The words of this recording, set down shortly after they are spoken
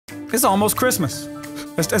It's almost Christmas.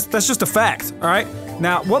 That's just a fact, all right?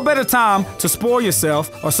 Now, what better time to spoil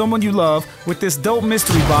yourself or someone you love with this dope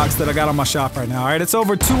mystery box that I got on my shop right now, all right? It's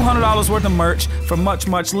over $200 worth of merch for much,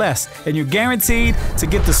 much less. And you're guaranteed to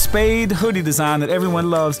get the spade hoodie design that everyone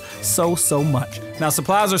loves so, so much. Now,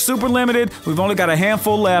 supplies are super limited. We've only got a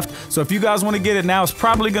handful left. So if you guys want to get it now, it's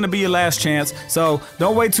probably going to be your last chance. So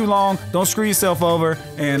don't wait too long. Don't screw yourself over.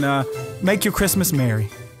 And make your Christmas merry.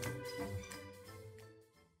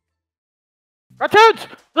 CaRtOoNz!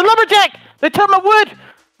 The lumberjack! They took my wood!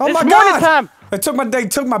 Oh it's my morning God! Time. They took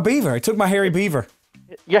my beaver. They took my hairy beaver.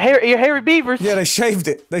 Your hairy beavers? Yeah, they shaved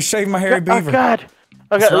it. They shaved my hairy beaver. Oh God!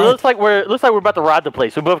 Okay, right. it looks like we're about to rob the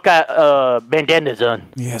place. We both got bandanas on.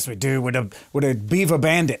 Yes, we do. We're the beaver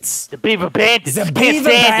bandits. The beaver bandits. The beaver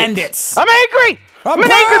bandits. I'm angry. I'm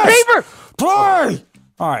an angry beaver. Play.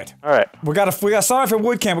 All right. All right. We got sorry for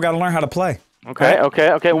wood camp. We got to learn how to play. Okay.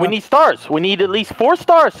 Okay. We need stars. We need at least 4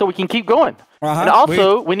 stars so we can keep going. And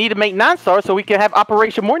also, we need to make 9 stars so we can have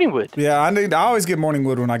Operation Morningwood. Yeah, I always get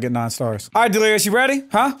Morningwood when I get 9 stars. All right, Delirious, you ready?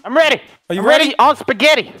 Huh? I'm ready. Are you ready? On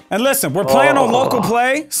spaghetti. And listen, we're playing on local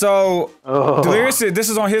play, so Delirious, this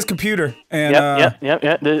is on his computer. And Yep.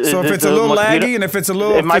 So if it's a little laggy and if it's a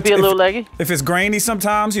little, it might be a little laggy. If it's grainy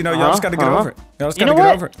sometimes, you know, y'all just got to get over it. Y'all just got to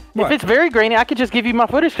get over it. If it's very grainy, I could just give you my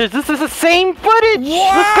footage because this is the same footage.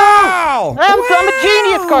 Wow! Let's go. I'm a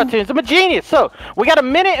genius, CaRtOoNz. I'm a genius. So we got 1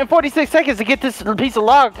 minute and 46 seconds to get this piece of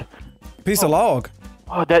log. Piece of log.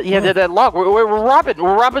 Oh, that log. We're robbing.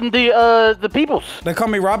 We're robbing the peoples. They call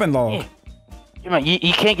me Robin Log. Come on,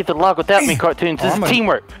 you can't get the log without me, CaRtOoNz. This is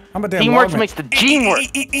teamwork. I'm a damn Teamwork makes the dream work.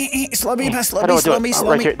 Slow me.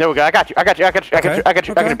 Right here. There we go. I got you.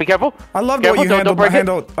 Be careful. I love the way you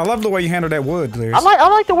handle. I love the way you handle that wood, Delirious. I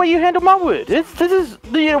like the way you handle my wood.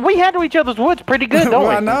 We handle each other's woods pretty good, don't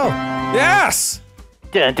we? I know. Yes.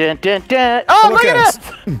 Dun. Oh, look at us!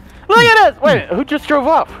 Look at us! Wait, who just drove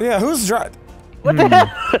off? Yeah, who's driving? What the hell?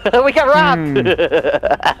 We got robbed.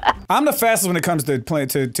 I'm the fastest when it comes to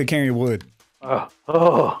carrying wood.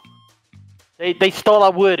 They stole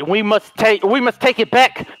our wood, and we must take it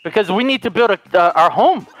back because we need to build our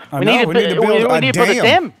home. We need to build a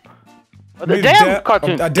dam. The dam,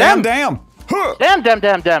 CaRtOoNz. A dam. Damn.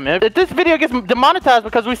 If this video gets demonetized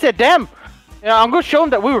because we said damn, I'm gonna show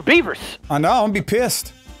them that we were beavers. I know. I'm gonna be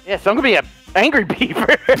pissed. Yes, I'm gonna be an angry beaver.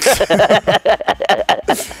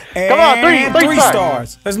 Come on, 3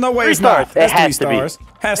 stars. There's no way it's not. That's 3 stars.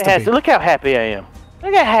 Has to be. Look how happy I am.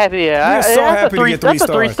 Look how happy I am. You're so happy to get 3 stars.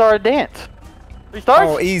 That's a 3-star dance. 3 stars?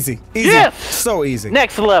 Oh, easy. Yes! So easy.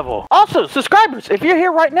 Next level. Also, subscribers, if you're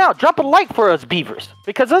here right now, drop a like for us beavers.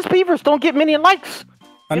 Because us beavers don't get many likes.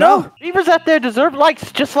 I know. Beavers out there deserve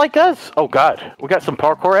likes just like us. Oh, God. We got some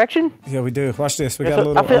parkour action? Yeah, we do. Watch this. We got a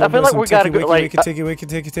little... I feel like we got to go, like... I feel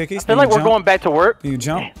like we're going back to work. Do you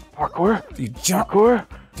jump? Hey, parkour. Do you jump? Parkour.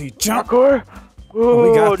 Do you jump? Parkour. Ooh,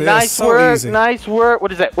 we got this. Nice work. Nice work.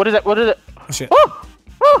 What is that? Oh, shit. Woo!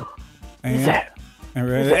 And that?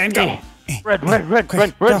 And go. Run.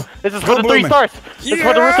 This is for the 3 stars. This is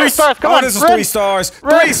for the 3 stars. Come on, this is 3 stars.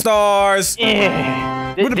 3 stars.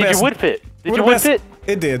 Yeah. Did your wood fit? Did your wood fit?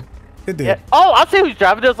 It did. It did. Yeah. Oh, I'll see who's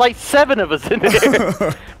driving. There's like 7 of us in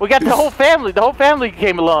there. We got the whole family. The whole family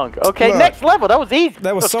came along. Okay, look, next level. That was easy.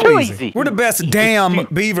 That was so too easy. We're the best damn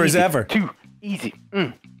beavers ever. Too easy.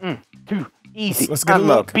 Too easy. Let's get a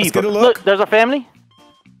look. Look, there's our family.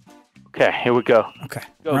 Okay, here we go. Okay.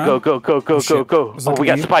 Go. Oh, we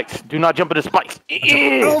got spikes. Do not jump into spikes.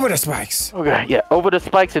 Over the spikes. Okay, yeah, over the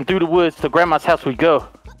spikes and through the woods to Grandma's house we go.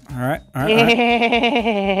 All right. All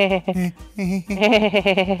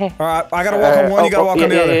right, I gotta walk on one. You gotta walk on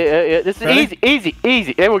the other. Yeah. This is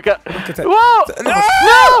easy. There we go. Whoa!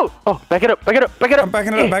 No! Oh, back it up. I'm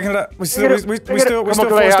backing it up. We still 4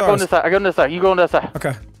 stars. I go on this side. You go on that side. Okay.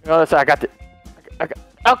 You go on that side. I got it.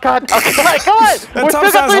 Oh God! Okay, come on! That top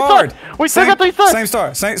side's hard. We still got 3 stars. Same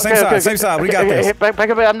star. Same side. We got this. Back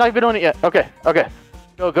up. I'm not even on it yet. Okay. Go.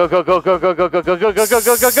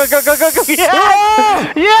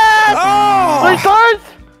 Yes! Oh! 3 stars?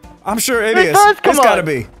 I'm sure it 3 is. stars? It's gotta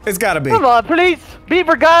be. It's gotta be. Come on, please,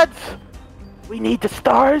 Beaver gods. We need the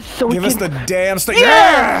stars so we can... Give us the damn star.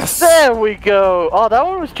 Yes! There we go. Oh, that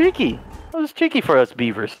one was tricky. That was tricky for us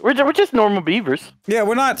beavers. We're just normal beavers. Yeah,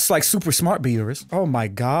 we're not like super smart beavers. Oh my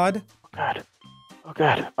God. Oh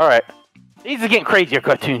God. All right. These are getting crazier,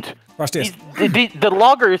 CaRtOoNz. Watch this. The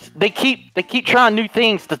loggers, they keep trying new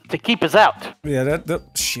things to keep us out. Yeah,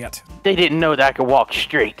 shit. They didn't know that I could walk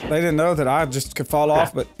straight. They didn't know that I just could fall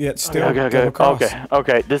off, but yet still go across.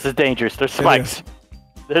 Okay. This is dangerous. There's spikes.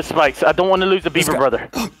 There's spikes. I don't want to lose a beaver brother.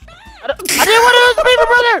 I didn't want to lose a beaver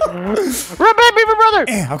brother. Run back, beaver brother.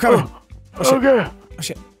 Yeah, I'm coming. Okay. Oh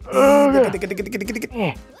shit.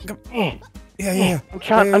 Yeah. I'm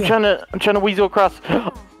trying to weasel across.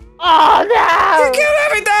 Oh no! You killed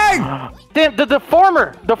everything! Damn, the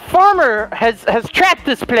farmer has trapped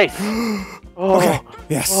this place. Oh, okay.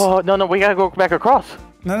 Yes. Oh no, we gotta go back across.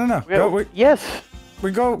 No. Yes.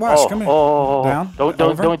 We go. Watch. Come here. Down.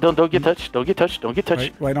 Don't get touched. Don't get touched.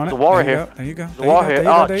 Wait on it. The wall right here. There you go. The wall here.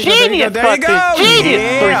 Oh, genius! There you go.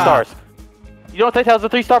 Genius! 3 stars. You don't think that was a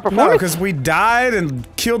 3-star performance? No, because we died and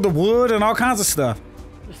killed the wood and all kinds of stuff.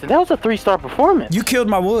 Listen, that was a 3-star performance. You killed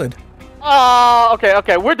my wood. Oh,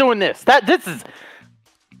 okay. We're doing this. Come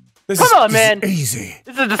on, man. Easy.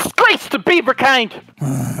 This is a disgrace to beaver kind.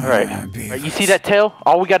 All right. You see that tail?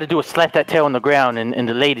 All we got to do is slap that tail on the ground, and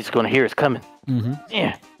the lady's gonna hear us coming.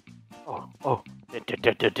 Yeah. Oh. You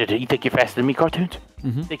think you're faster than me, CaRtOoNz?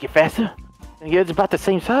 Think you're faster? Yeah, it's about the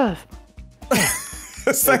same size.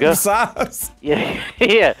 Same size?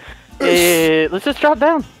 Yeah. Let's just drop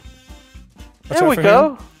down. There we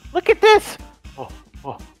go. Look at this.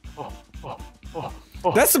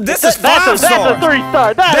 This is 5 stars. That's a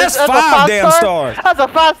 3-star. That's 5 damn stars. That's a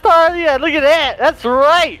 5-star. Yeah, look at that. That's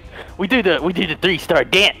right. We do the 3-star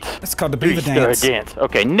dance. It's called the beaver dance. 3-star dance.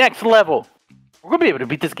 Okay, next level. We're gonna be able to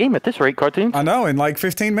beat this game at this rate, CaRtOoNz. I know, in like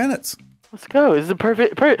 15 minutes. Let's go. This is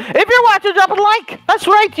perfect. If you're watching, drop a like. That's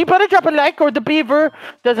right. You better drop a like, or the beaver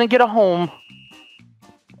doesn't get a home.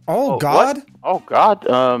 Oh God. What? Oh God.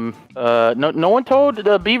 No one told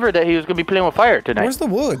the beaver that he was gonna be playing with fire tonight. Where's the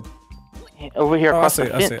wood? Over here across the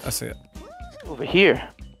fence. I see it. Over here.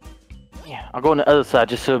 Yeah, I'll go on the other side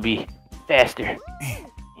just so it'll be faster.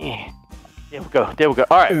 Yeah. There we go.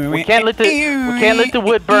 All right. We can't let the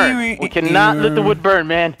wood burn. We cannot let the wood burn,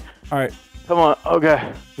 man. All right. Come on.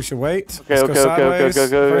 Okay. We should wait. Okay. Go.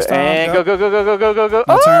 First time, and go.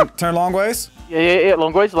 Now turn long ways. Yeah.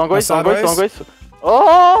 Long ways.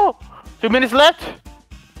 Oh! 2 minutes left.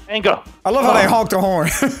 And go. I love how they honk the horn.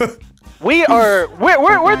 We're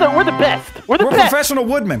the best. We're the best. Professional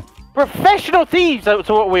woodmen. Professional thieves. That's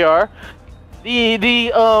what we are. I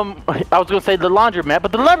was gonna say the laundromat,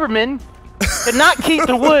 but the Leverman cannot keep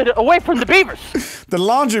the wood away from the beavers. The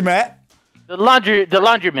laundromat. The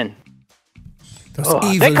laundrymen.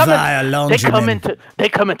 Those evil vile laundrymen. They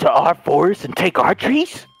come into our forest and take our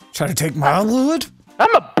trees. Try to take my wood.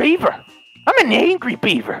 I'm a beaver. I'm an angry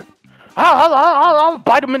beaver. I'll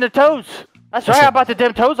bite them in the toes. That's right. I'll bite the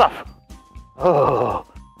damn toes off. Oh.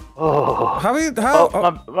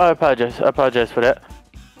 I apologize. I apologize for that.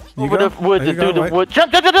 Over the wood to do the wood.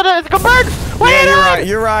 Jump! It's gonna burn!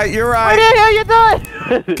 You're right. Wait, you're done!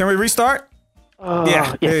 Can we restart?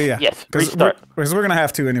 Yes, restart. Because we're gonna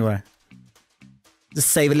have to anyway. Just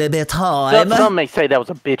save a little bit of time. Some may say that was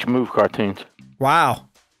a bitch move, CaRtOoNz. Wow.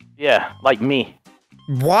 Yeah, like me.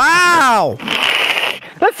 Wow!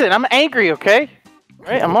 Listen, I'm angry, okay?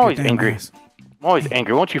 Right? I'm always angry.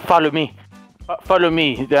 Won't you follow me? Follow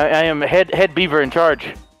me. I am head beaver in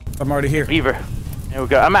charge. I'm already here. Beaver. There we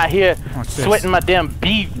go. I'm out here sweating my damn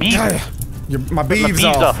beaver. My beaves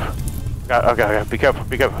off. Okay. Be careful.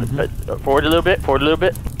 Forward a little bit.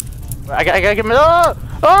 I gotta get my.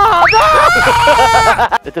 Oh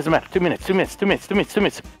no! It doesn't matter. 2 minutes. Here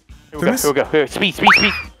we go. Here. Speed.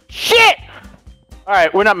 Shit! All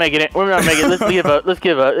right, we're not making it. Let's give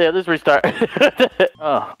up. Yeah, let's restart. Here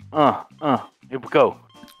we go.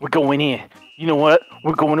 We're going in. You know what?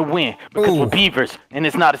 We're going to win because we're beavers, and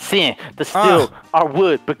it's not a sin to steal our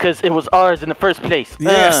wood because it was ours in the first place.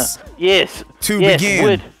 Yes. Yes. To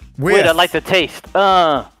begin. Wood. I like the taste. Say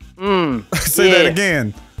that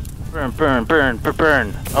again. Burn.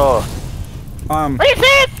 Oh. Are you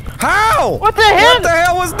serious? How? What the hell? What the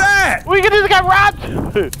hell was that? We just got robbed.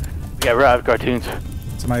 We got robbed, CaRtOoNz.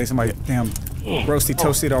 Somebody damn roasty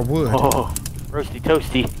toasted our wood. Oh, roasty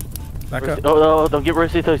toasty. Back up. Oh, don't get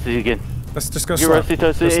roasty toasty again. Let's just go slow. slow. Roasty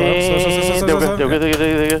toasty. There we go. Go.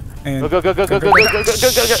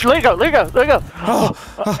 Let it go.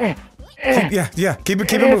 Yeah. Keep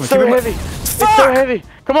it moving. It's so heavy. It's so heavy.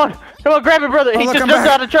 Come on, grab it, brother. He just jumped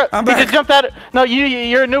out of the truck. He just jumped out. No,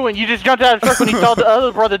 you're a new one. You just jumped out of the truck when he saw the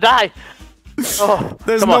other brother die. Oh,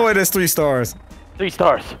 there's no way there's 3 stars. 3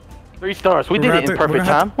 stars. 3 stars. We did it in perfect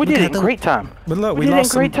time. We did it in great time. But look, we did it in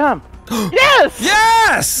great time. Yes!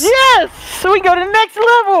 So we go to the next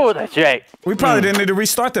level. That's right. We probably didn't need to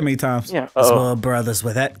restart that many times. Yeah. There's more brothers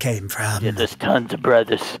where that came from. Yeah, there's tons of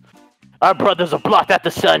brothers. Our brothers are blocked at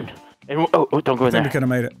the sun. And don't go in there. We could have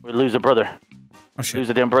made it. We lose a brother. Oh shit. Lose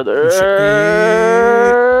a damn brother.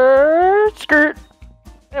 Skirt.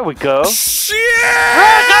 There we go. Shit!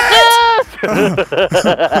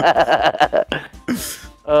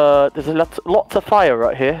 There's lots of fire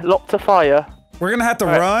right here. Lots of fire. We're gonna have to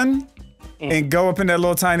run and go up in that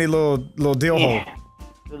little tiny little deal hole.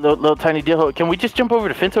 Little tiny deal hole. Can we just jump over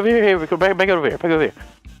the fence over here? Here we go. Back over here. Back over here.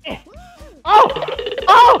 Oh!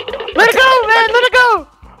 Oh! Let it go, man! Let it go!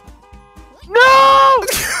 No!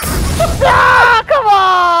 Ah, come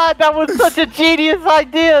on! That was such a genius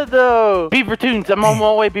idea, though. BEAVER-toons. I'm on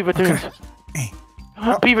my way, BEAVER-toons. Okay.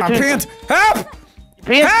 BEAVER-toons. I'm pinned. Help! You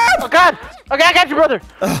pinned? Help! Oh, God! Okay, I got you, brother.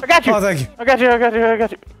 I got you. Oh, thank you. I got you. I got you. I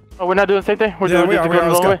got you. Oh, we're not doing the same thing? We're doing we just are. going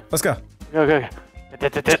the Let's whole go. way? Let's go. Okay.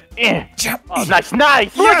 Jump. Oh, nice. Look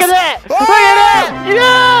Yes. at that. Oh. Look at that.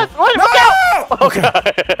 Yes. Look out. Okay.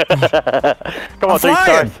 Come on, 3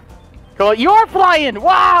 stars. Come on. You are flying.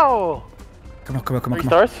 Wow. Come on. 3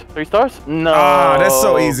 stars? 3 stars? No. Ah, that's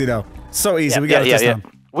so easy though. So easy. We got it this time.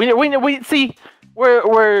 We see.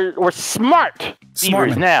 We're smart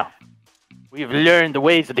beavers now. We've learned the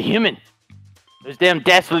ways of the human. Those damn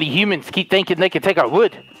dastardly humans keep thinking they can take our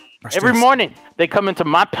wood. Every morning, they come into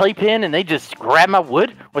my playpen and they just grab my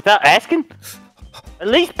wood without asking. At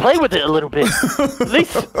least play with it a little bit. At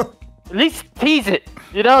least tease it.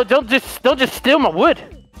 You know, don't just steal my wood.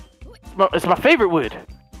 It's my favorite wood.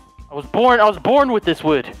 I was born with this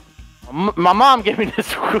wood. My mom gave me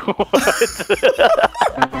this wood.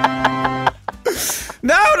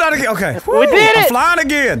 No, not again. Okay. We did it. I'm flying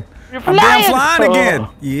again. You're I'm flying. damn flying again.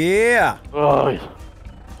 Yeah. Oh,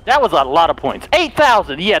 that was a lot of points.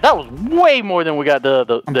 8,000. Yeah, that was way more than we got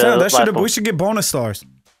the I'm telling you, we should get bonus stars.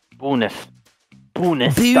 Bonus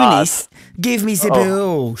Bonus. stars. Give me the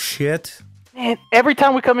Oh shit. Man, every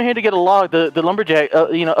time we come in here to get a log, the lumberjack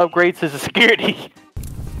upgrades his security.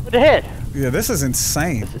 What the heck? Yeah, this is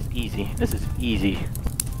insane. This is easy. This is easy.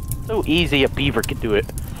 So easy a beaver could do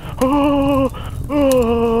it.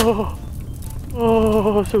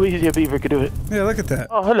 Oh, so easy a beaver could do it. Yeah, look at that.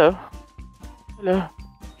 Oh, hello. Hello.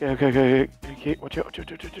 Okay. Watch out.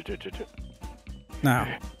 Now,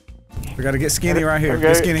 we gotta get skinny right here.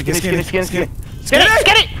 Okay. Get skinny. Skinny.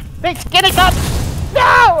 Thanks, skinny thoughts.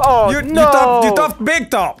 No! Oh, no! You thought big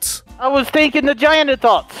thoughts. I was thinking the giantest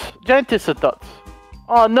thoughts.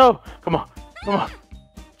 Oh, no. Come on.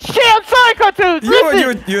 Shit, I'm sorry, CaRtOoNz.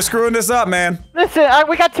 Listen. You're screwing this up, man. Listen,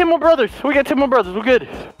 we got 10 more brothers. We're good.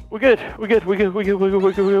 We're good.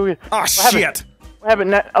 Oh, shit. What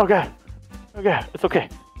happened now? Okay. It's okay.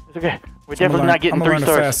 We're definitely not getting 3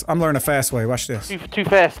 stars. I'm learning a fast way. Watch this. Too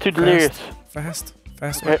fast. Too delirious. Fast.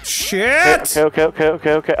 Okay. Shit.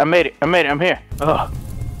 Okay. I made it. I'm here.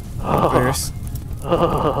 Delirious.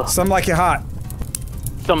 Some like it hot.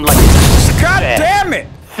 Something like God damn it!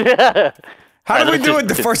 How did we do it the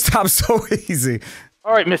just- first time so easy?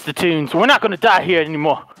 All right, Mr. Toons. We're not gonna die here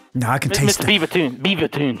anymore. No, I can taste Mr. it.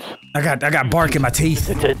 BEAVER-toons. I got bark in my teeth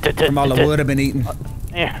from all the wood I've been eating.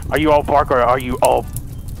 Yeah. Are you all bark or are you all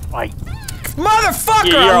bite?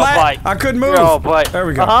 Motherfucker! Yeah, you're all bite. I couldn't move. You're all bite. There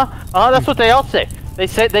we go. That's what they all say. They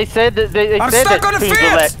said that they I'm said stuck that on the Toons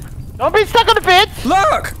will fence! Don't be stuck on the fence!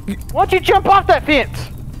 Look! Why don't you jump off that fence?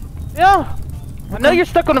 Yeah. I know you're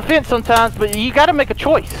stuck on the fence sometimes, but you gotta make a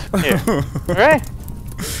choice. Here. All right?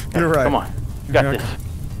 You're right. Come on. You got Okay. this.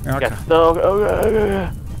 Okay.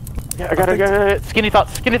 I got it. Skinny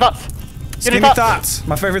thoughts. Skinny thoughts.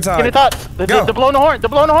 My favorite time. Skinny thoughts. Go. The blowing the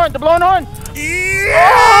horn.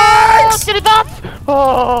 Yes! Oh, skinny thoughts.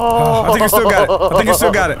 Oh. I think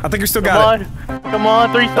you still got it. Come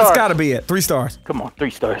on, 3 stars. That's gotta be it. 3 stars. Come on, 3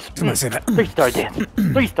 stars. Come on, say that. 3-star dance.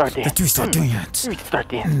 3-star dance. 3-star dance. 3-star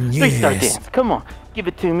dance. Yes. 3-star dance. Come on, give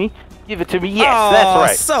it to me. Yes, Oh, that's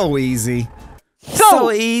right. so easy.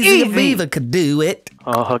 So easy. A beaver could do it.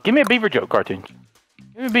 Give me a beaver joke, CaRtOoNz.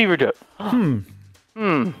 Give me a beaver joke. I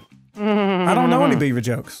don't know any beaver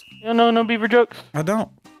jokes. You don't know no beaver jokes? I don't.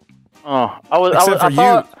 Oh,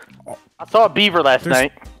 I saw a beaver last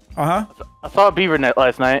night. Uh-huh. I saw a beaver net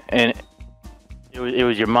last night, and it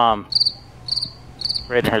was your mom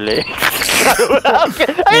spreading her legs. Wow. I'm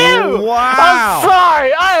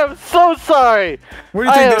sorry. I am so sorry. What do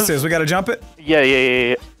you think this is? We gotta jump it? Yeah.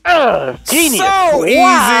 Genius. So easy.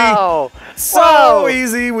 Wow. So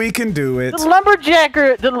easy, we can do it. The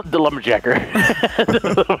lumberjacker. The lumberjacker.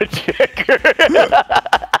 The lumberjacker.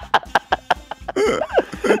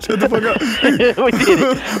 Shut the fuck up. We did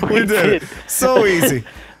it. We did it. So easy.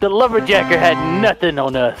 The lumberjacker had nothing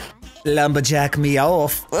on us. Lumberjack me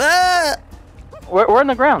off. We're on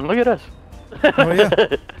the ground. Look at us. Oh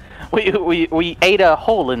yeah. We ate a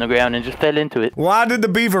hole in the ground and just fell into it. Why did the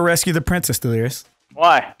beaver rescue the princess, Delirious?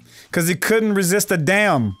 Why? Because he couldn't resist a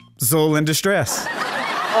damsel in distress.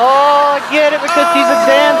 Oh, I get it, because she's a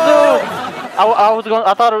damsel.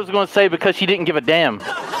 I thought it was going to say because she didn't give a damn,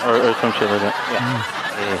 or some shit like that.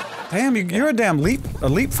 Yeah. Damn, you're a damn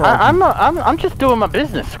leapfrog. I'm just doing my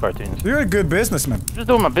business, CaRtOoNz. You're a good businessman. Just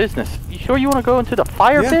doing my business. You sure you want to go into the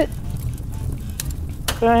fire pit?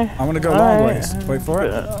 Okay. I'm gonna go long ways. Wait for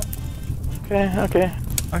it. Okay.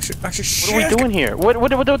 Actually, shit. What are we doing here? What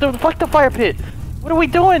the fuck the fire pit? What are we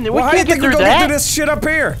doing? Well, we how do you can't get think we're through gonna that. get through this shit up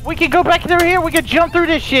here? We can go back through here. We can jump through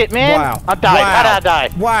this shit, man. Wow. I died. How did I die?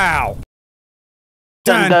 Wow.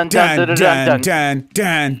 Dun. All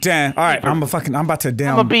right, I'm about to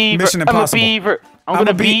down. I'm a beaver. Mission Impossible. I'm a beaver. I'm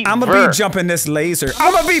gonna be. I'm gonna be jumping this laser.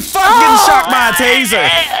 I'm gonna be fucking shocked by a taser.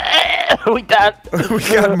 We died. We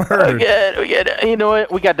got murdered. We got. You know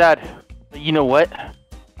what? We got died. But you know what?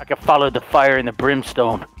 I can follow the fire and the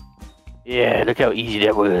brimstone. Yeah, look how easy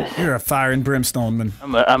that was. You're a fire and brimstone man.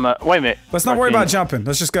 I'm a. Wait a minute. Let's not worry about jumping.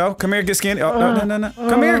 Let's just go. Come here, get skinny. Oh, no.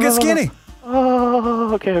 Come here, get skinny.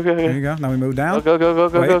 Oh, okay. There you go. Now we move down.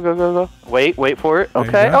 Go. Wait for it. There you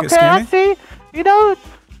Okay, go. Get I skinny. see. You know,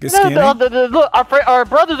 Get skinny. look, our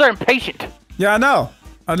brothers are impatient. Yeah, I know.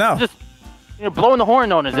 Just, blowing the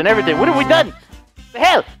horn on us and everything. What have we done? The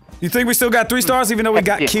hell? You think we still got 3 stars even though we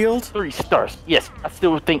got killed? 3 stars. Yes, I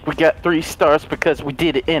still think we got 3 stars because we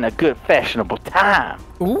did it in a good fashionable time.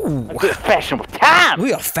 Ooh. A good fashionable time.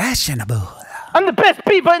 We are fashionable. I'm the best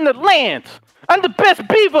beaver in the land. I'm the best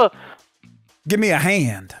beaver. Give me a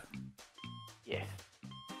hand. Yes.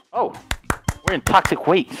 Oh, we're in toxic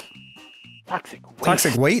waste. Toxic waste.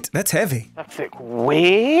 Toxic weight? That's heavy. Toxic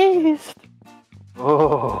waste.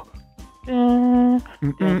 Oh. Dun.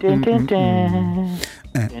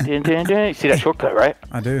 You see that shortcut, right?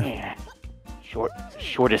 I do. Yeah.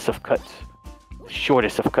 Shortest of cuts.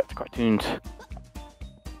 Shortest of cuts, CaRtOoNz.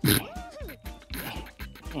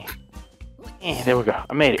 There we go.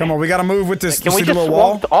 I made it. Come on, we gotta move with this. Can we just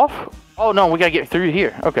walk off? Oh no, we gotta get through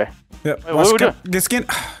here. Okay. Yep. Wait, what are we doing? Get skin.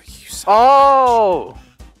 Oh.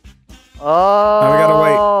 Now we gotta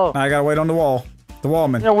wait. Now I gotta wait on the wall. The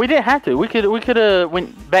wallman. No, we didn't have to. We could have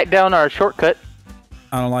went back down our shortcut.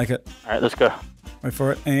 I don't like it. All right, let's go. Wait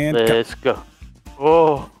for it and let's go.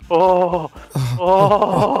 Oh.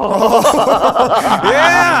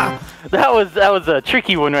 Yeah. That was a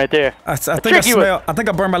tricky one right there. I think I smell. I think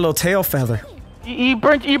I burned my little tail feather. You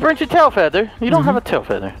burnt your tail feather. You don't have a tail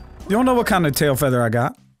feather. You don't know what kind of tail feather I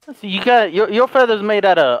got. Let's see, you got your feather's made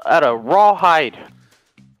out of raw hide.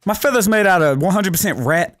 My feather's made out of 100%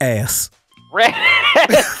 rat ass. Rat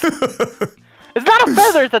ass. It's not a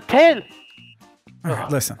feather. It's a tail. All right,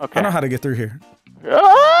 listen. Okay. I know how to get through here.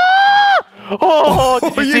 Ah! Oh,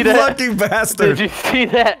 did you see that? Lucky bastard. Did you see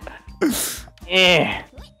that? Yeah.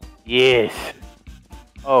 Yes.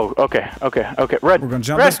 Oh, okay. Run. We're gonna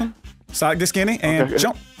jump Run. this one. Side get skinny and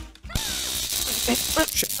jump.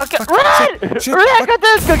 Okay, run! Shit. Run! I got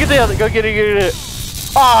this. Go get the other. Go get it.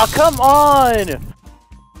 Oh, come on.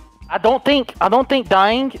 I don't think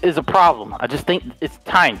dying is a problem. I just think it's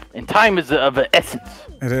time, and time is of an essence.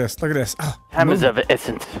 It is. Look at this. Oh, Time is of an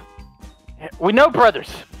essence. We know,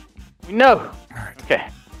 brothers. We know. All right. Okay.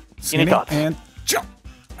 Skinny thoughts? and jump.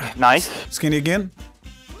 Nice. Skinny again.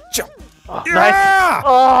 Jump. Oh, Yeah! Nice.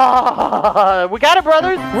 Oh, we got it,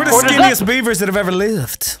 brothers. We're the What is skinniest that? beavers that have ever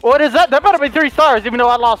lived. What is that? That better be 3 stars, even though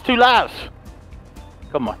I lost 2 lives.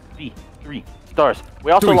 Come on. 3 stars.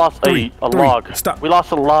 We also lost a log. Stop. We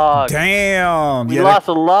lost a log. Damn. We lost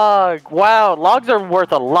a log. Wow, logs are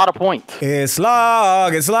worth a lot of points. It's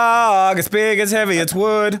log. It's log. It's big. It's heavy. It's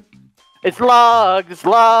wood. It's log.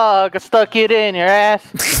 I stuck it in your ass.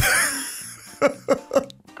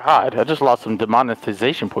 God, I just lost some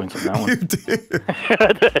demonetization points on that one. You did.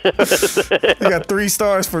 You got 3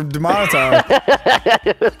 stars for demonetized.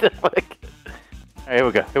 Here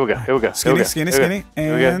we go. Skinny.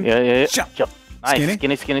 And yeah. jump. Nice.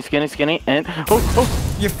 Skinny. And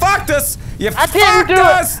oh. You fucked us.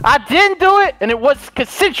 I didn't do it, and it was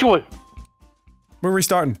consensual. We're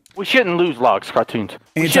restarting. We shouldn't lose logs, CaRtOoNz.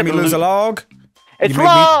 Anytime you lose a log, it's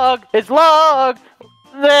log. Log.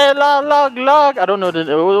 I don't know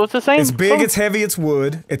what's the same. It's big, it's heavy, it's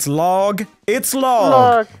wood. It's log. It's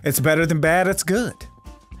log. It's better than bad, it's good.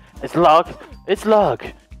 It's log. It's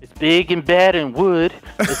big and bad and wood.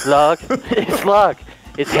 It's log. It's log.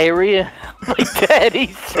 It's hairy. Like Daddy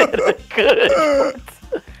said, good.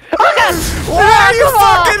 Why are you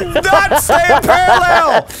fucking not saying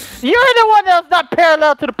parallel? You're the one that's not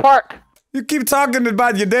parallel to the park. You keep talking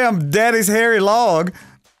about your damn daddy's hairy log.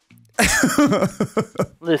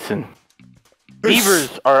 Listen,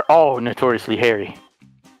 beavers are all notoriously hairy.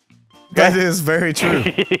 That is very true.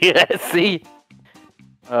 Yeah, see?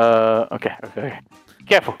 Okay.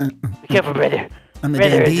 Careful, brother. I'm the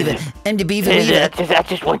damn beaver. I'm the beaver weaver. I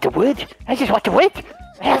just want the wood.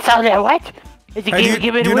 That's all I want. Hey,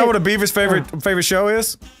 do you know what a beaver's favorite show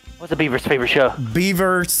is? What's a beaver's favorite show?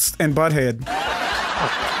 Beavers and Butthead.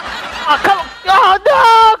 Oh, come on. Oh,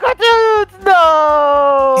 no! CaRtOoNz,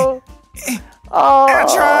 no! Oh, I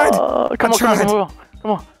tried.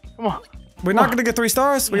 Come on. We're not gonna get 3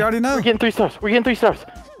 stars. We already know. We're getting 3 stars. We're getting 3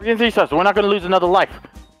 stars. We're not gonna lose another life.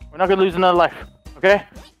 Okay?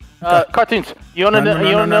 CaRtOoNz, you wanna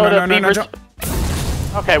know what a beaver's...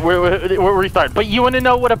 Okay, we're restarting. But you wanna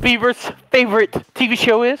know what a beaver's favorite TV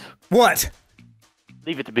show is? What?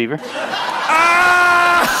 Leave it to Beaver. You're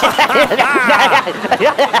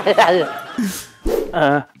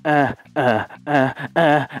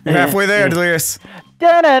halfway there, Delirious.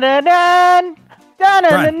 Dun-dun-dun-dun!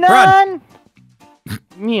 Dun-dun-dun-dun! Run.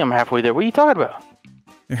 Me, I'm halfway there. What are you talking about?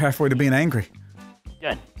 You're halfway to being angry.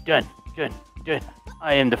 Done.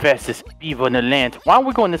 I am the fastest beaver in the land. Why aren't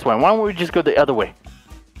we going this way? Why don't we just go the other way?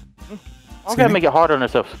 I gotta make it hard on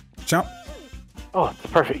ourselves. Jump. Oh, it's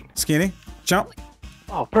perfect. Skinny. Jump.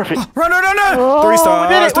 Oh, perfect. Run. Oh, 3 stars.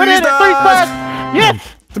 We did it. 3 stars.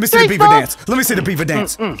 Yes. Let me see the beaver dance. Let me see the beaver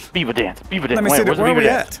dance. Beaver dance. Let me see the. Where are we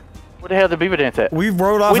at? Where the hell the beaver dance at? We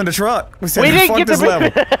rode off in the truck. We said, didn't fuck get this the level.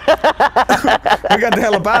 We got the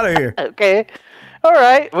hell up out of here. Okay. All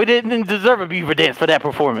right. We didn't deserve a beaver dance for that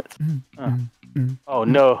performance. Oh,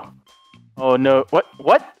 no. Oh, no. What?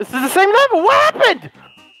 This is the same level. What happened?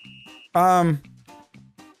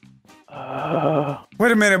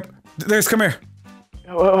 Wait a minute. Come here.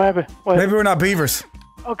 What happened? What? Maybe we're not beavers.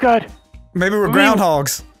 Oh, God. Maybe we're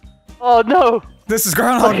groundhogs. Oh, no. This is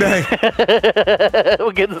Groundhog Day.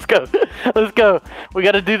 Okay, let's go. We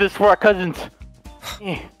gotta do this for our cousins.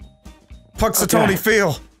 Puxatony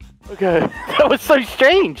Phil. Okay. That was so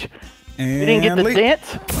strange. And We didn't get the leap.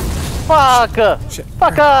 dance? Fucker. Shit.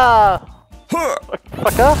 Fucker.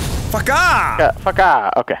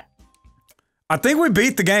 Okay. I think we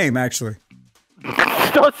beat the game, actually.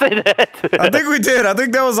 Don't say that. I think we did. I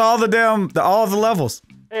think that was all all the levels.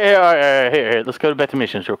 Here. Let's go back to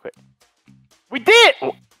missions real quick. We did!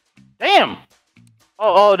 Damn!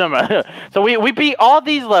 Oh, no, man. So we beat all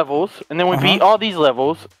these levels, and then we beat all these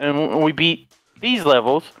levels, and we beat these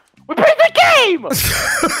levels. We beat the game! What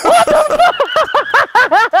the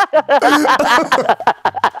fuck?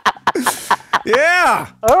 Yeah!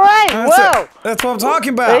 Alright, That's what I'm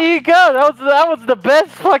talking about. There you go. That was the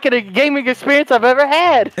best fucking gaming experience I've ever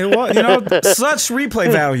had. It was, such replay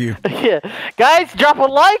value. Yeah. Guys, drop a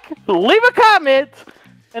like, leave a comment,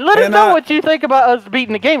 and let us know what you think about us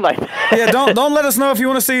beating the game like that. Yeah, don't let us know if you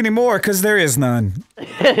want to see any more, because there is none.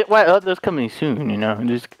 Well, there's coming soon,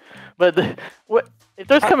 if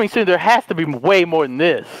there's coming soon, there has to be way more than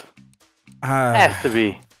this. Has to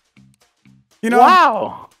be.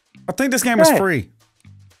 Wow. I think this game is free.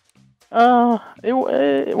 Was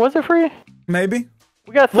it free? Maybe.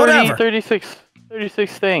 We got 36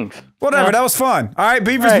 things. Whatever, that was fun. All right,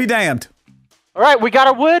 beavers be damned. All right, we got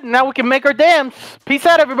our wood, now we can make our dams. Peace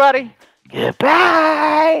out, everybody.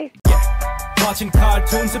 Goodbye. Watching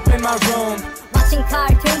cartoons up in my room. Watching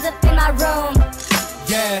cartoons up in my room.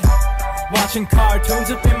 Yeah. Watching cartoons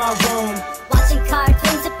up in my room. Watching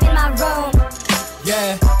cartoons up in my room.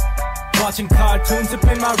 Yeah. Watching cartoons up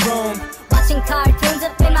in my room. Watching cartoons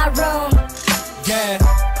up in my room. Yeah.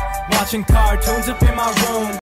 Watching cartoons up in my room.